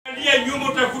ukiangalia nyuma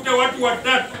utakuta watu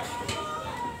watatu.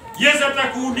 Yesu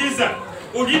atakuuliza,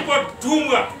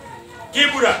 ulipotumwa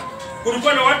Kibra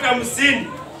kulikuwa na watu 50,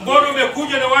 mbona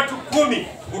umekuja na watu 10?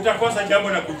 Utakosa jambo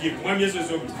la kujibu. Mwambie Yesu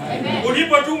zote. Amen.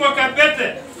 Ulipotumwa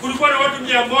Kabete kulikuwa na watu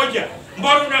 100,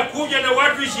 mbona unakuja na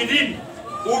watu 20?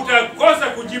 Utakosa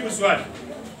kujibu swali.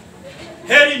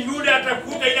 Heri yule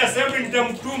atakuta ile sehemu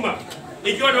nitamtuma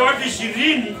ikiwa na watu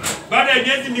 20, baada ya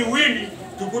miezi miwili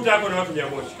tukuta hapo na watu 100.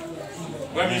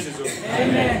 Mwambie Yesu zote.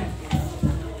 Amen.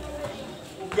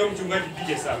 Kwa mchungaji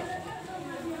DJ sana.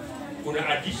 Kuna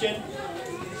addition,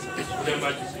 kuna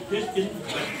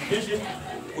multiplication,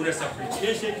 kuna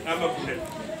subtraction ama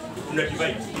kuna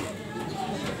divide.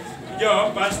 Jao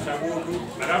pastor mundu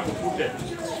anapokuta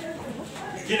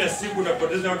kila siku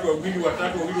unapoteza watu wawili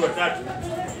watatu,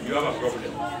 you have a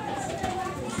problem.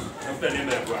 Tafuta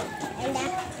neema ya Bwana.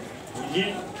 We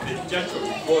need the church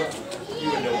of God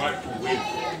iwe na watu wengi.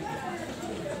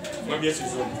 Mwambie Yesu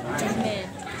zote. Amen.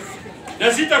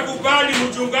 Na sitakubali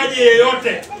mchungaji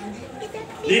yeyote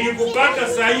nikikupata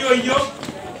saa hiyo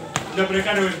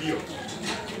unapelekana wewe ndio.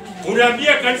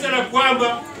 Unaambia kanisa la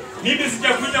kwamba mimi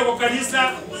sijakuja kwa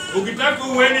kanisa, ukitaka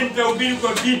uende nitahubiri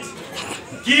kwa kiti.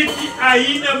 Kiti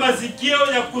haina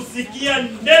masikio ya kusikia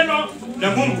neno la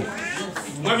Mungu.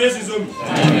 Mwambie Yesu zote.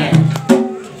 Amen.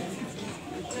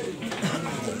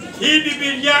 Hii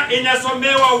Biblia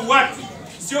inasomewa watu,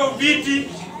 sio viti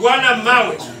wala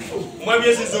mawe. Mwambie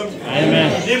Yesu zote.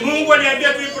 Amen. Ni Mungu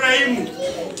aliambia tu Ibrahimu,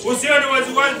 usiwe na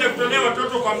waziwazi za kutolea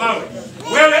watoto kwa mawe.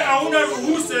 Wewe hauna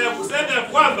ruhusa ya kusema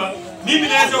kwamba mimi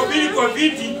naweza kuhubiri kwa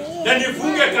viti na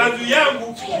nifunge kanzu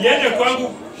yangu niende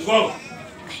kwangu ngoma.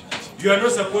 You are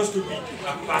not supposed to be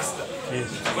a pastor. Yes.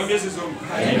 Mwambie Yesu zote.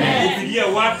 Amen. Hubiria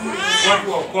watu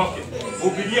waokoke.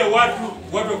 Hubiria watu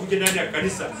wakuje ndani ya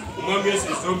kanisa. Mwambie Yesu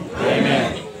zote.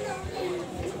 Amen.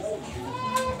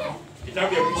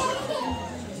 Kitabu ya Biblia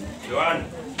Yohana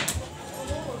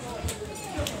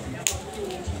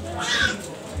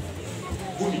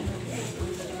Buni.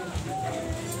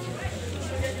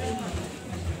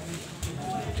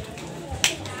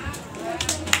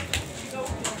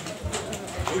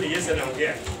 Buni Yesu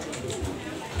anaongea.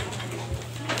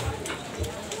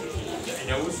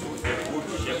 Inahusu the good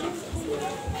shepherd.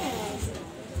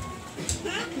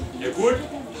 The good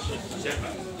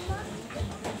shepherd.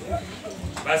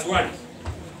 Verse 1.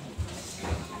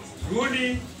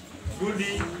 Truly,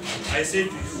 truly, I say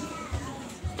to you,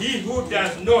 he who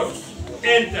does not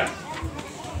enter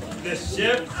the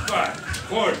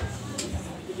shepherd's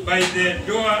by the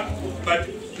door, but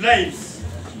climbs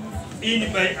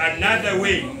in by another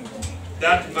way,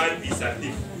 that man is a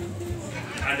thief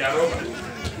and a robber.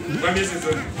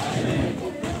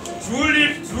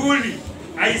 Truly, truly,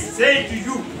 I say to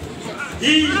you,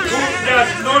 he who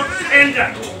does not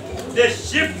enter the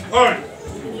shepherd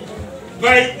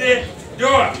by the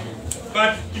door,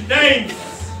 but climbs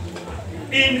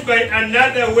in by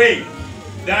another way,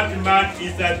 that man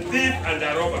is a thief and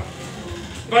a robber.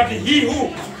 But he who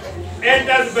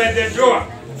enters by the door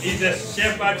is the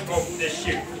shepherd of the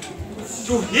sheep.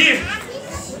 To him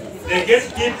the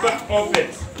gatekeeper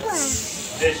opens.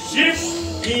 The sheep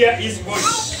hear his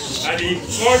voice, and he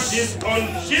calls his own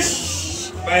sheep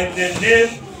by the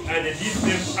name and leads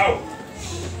them out.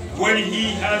 When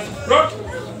he has brought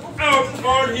out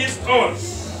all his own,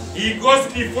 he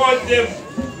goes before them,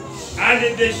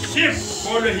 and the sheep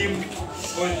follow him,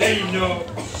 for they know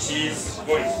his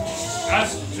voice. A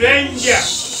stranger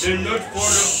will not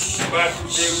follow, but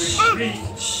they will flee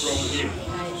from him,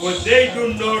 for they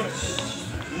do not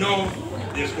know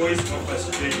the voice of a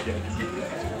stranger.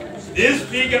 This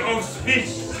figure of speech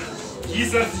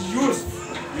Jesus used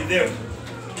with them,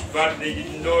 but they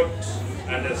did not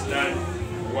understand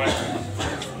what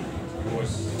he was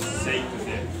saying to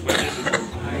them.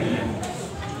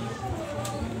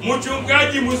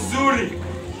 Mchungaji mzuri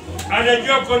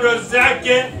anajua kondoo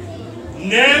zake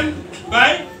name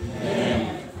by name.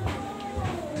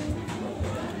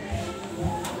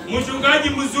 Mchungaji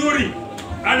mzuri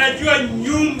anajua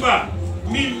nyumba,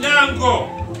 milango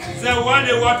za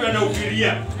wale watu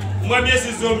anahubiria. Mwambie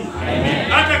sizomi.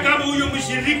 Hata kama huyo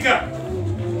mshirika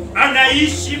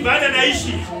anaishi, baada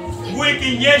anaishi nguo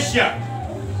ikinyesha,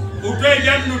 utoe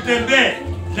jani utembee,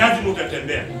 lazima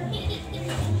utatembea.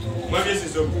 Mwambie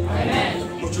sizomi.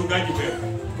 Mchungaji wewe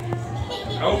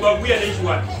au babu anaishi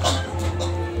wapi?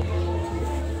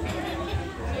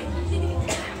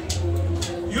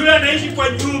 Yule anaishi kwa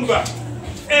nyumba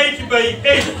 8 by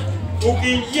 8,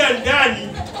 ukiingia ndani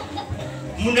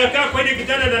mnakaa kwenye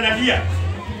kitanda na nalia.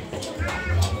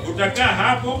 Utakaa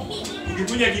hapo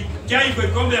ukikunya chai kwa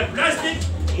kikombe ya plastic,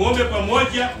 muombe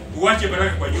pamoja, uache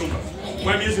baraka kwa nyumba.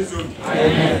 Mwambie vizuri.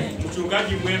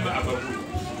 Mchungaji mwema abagui.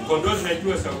 Kondoo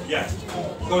zinajua sauti yake.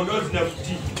 Kondoo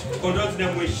zinamtii. Kondoo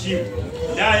zinamheshimu.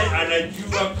 Naye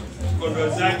anajua kondoo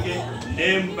zake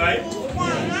name by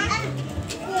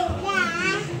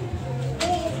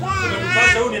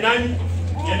sasa huyu ni nani?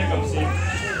 Yeye kamsema.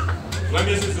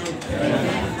 Mwambie vizuri.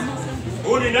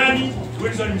 Huyu ni nani?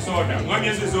 Wilson Msoda.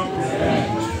 Mwambie vizuri.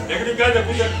 Lakini kaanza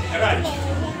kuja harani.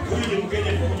 Huyu ni mgeni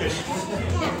alikuja.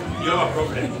 You have a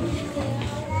problem.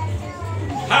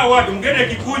 Hawa watu mgeni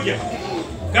akikuja,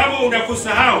 kama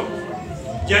unakusahau,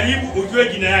 jaribu ujue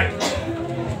jina yake.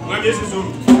 Mwambie vizuri.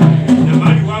 Na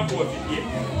mali wako wafikie.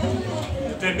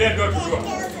 Tembea door to door.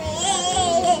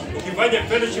 Ukifanya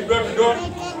fellowship door to door,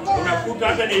 unakuta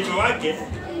hata neighbor wake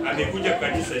amekuja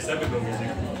kanisa hesabu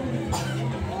imeongezeka.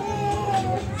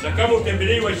 Na kama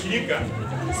utembelei washirika,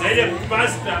 sasa ile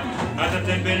pastor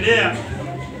atatembelea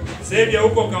sehemu ya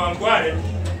huko Kawangware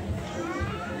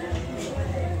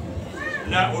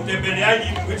na utembeleaji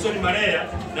Wilson Mareya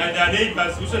na the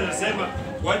neighbors. Wilson anasema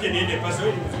waje niende pastor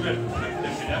huyu mzuri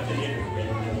anatembelea hata niende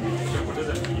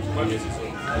kupoteza kitu kwa Yesu.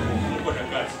 Mungu na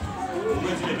kazi.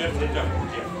 Mwezi ile mbele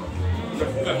tutakuja.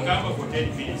 Utafunga kamba for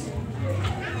 10 minutes.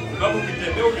 Sababu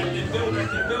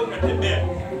unatembea.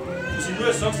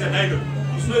 Usinunue socks ya nylon.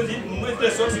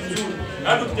 Usinunue socks nzuri.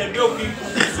 Hata ukitembea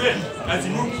ukisweat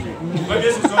azinuki. Kwa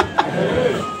Yesu sote.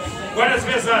 Bwana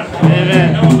asifiwe sana.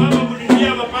 Na mama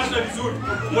mlilia mapasta vizuri.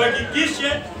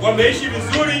 Mhakikishe wameishi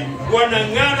vizuri,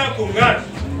 wanang'ara kung'ara.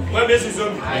 Mwambie Yesu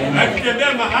sote.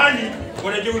 Akitembea mahali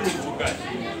wanajua ni mchungaji.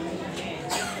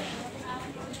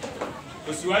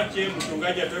 Usiwache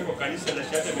mchungaji atoe kwa kanisa na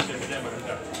shati ametembelea mara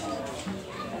tatu.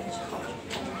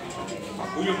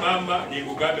 Huyo mama ni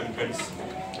Mugabe mkanisa.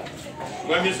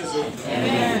 Mwambie Yesu sote.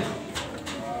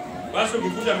 Basi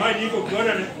ukikuta mali niko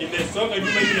ukiona nimesonga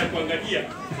nyuma hivi na kuangalia,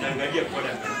 naangalia kwa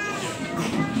dada.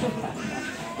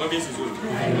 Mwambie Yesu sote.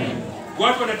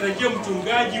 Watu wanatarajia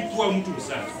mchungaji kuwa mtu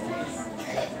msafi.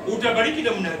 Utabariki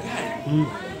namna gani?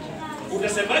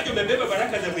 Utasemaje umebeba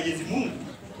baraka za Mwenyezi Mungu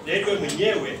na wewe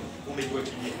mwenyewe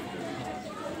umejiwachilia?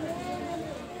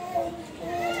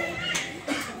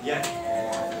 Yeah.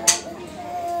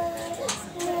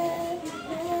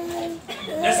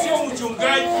 Na sio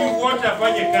mchungaji wote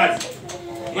afanye kazi.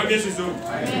 Mwambie Yesu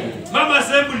sote. Mama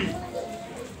assembly.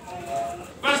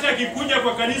 Pastor akikuja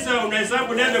kwa kanisa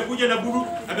unahesabu naye amekuja na blue,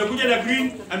 amekuja na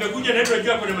green, amekuja na red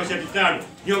wajua kuna mashati 5.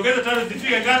 Niongeza 5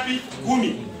 zifike ngapi?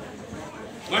 10.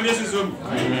 Mwambie Yesu sote.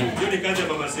 Hiyo ni kazi ya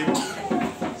mama assembly.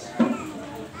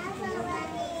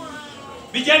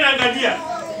 Vijana angalia.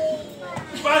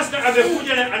 Pastor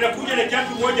anakuja na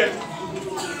kiatu moja tu.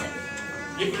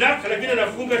 Ni black lakini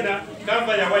anafunga na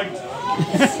kamba ya white.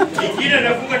 Ingine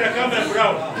anafunga na kamba ya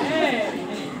brown.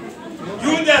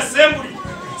 Youth assembly,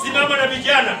 simama na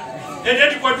vijana.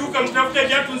 Endeni kwa duka mtafute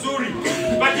viatu nzuri.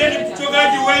 Patieni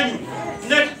mchungaji wenu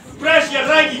na brush ya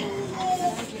rangi.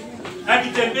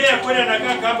 Akitembea kwenda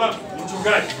anakaa kama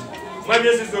mchungaji.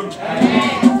 Mwambie Yesu sote.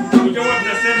 Ndio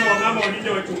tunasema wamama walinde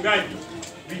wachungaji.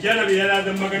 Vijana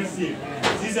vialaza makanisi.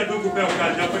 Sisi ndugu kwa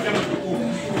kazi na kupata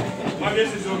majukumu. Mwambie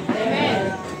Yesu sote.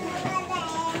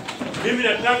 Mimi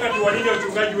nataka tuwalinde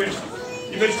wachungaji wetu.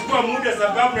 Nimechukua muda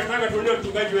sababu nataka tuwalinde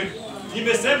wachungaji wetu.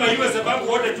 Nimesema hiyo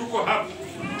sababu wote tuko hapa.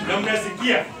 Na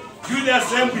mnasikia youth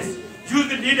assemblies,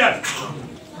 youth leaders.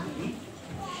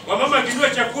 Wamama kinua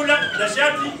chakula na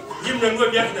shati, nyinyi mnanunua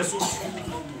viatu na suti.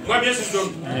 Mwambie Yesu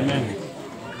sote. Amen.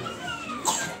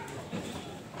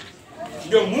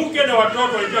 Ndio mke na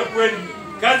watoto wanajua kweli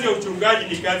kazi ya uchungaji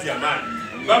ni kazi ya amani.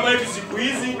 Baba yetu siku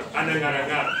hizi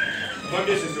anang'arang'ara.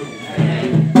 Mwambie Yesu sote.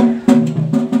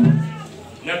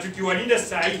 Na tukiwalinda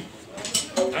saa hii,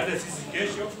 hata sisi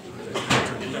kesho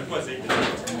itakuwa zaidi.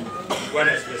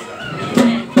 Bwana asifiwe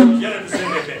sana. Jana tuseme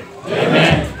amen.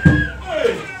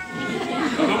 Amen.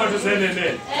 Mama tuseme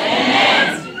amen.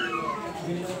 Amen.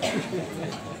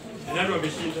 Nani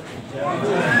wameshinda?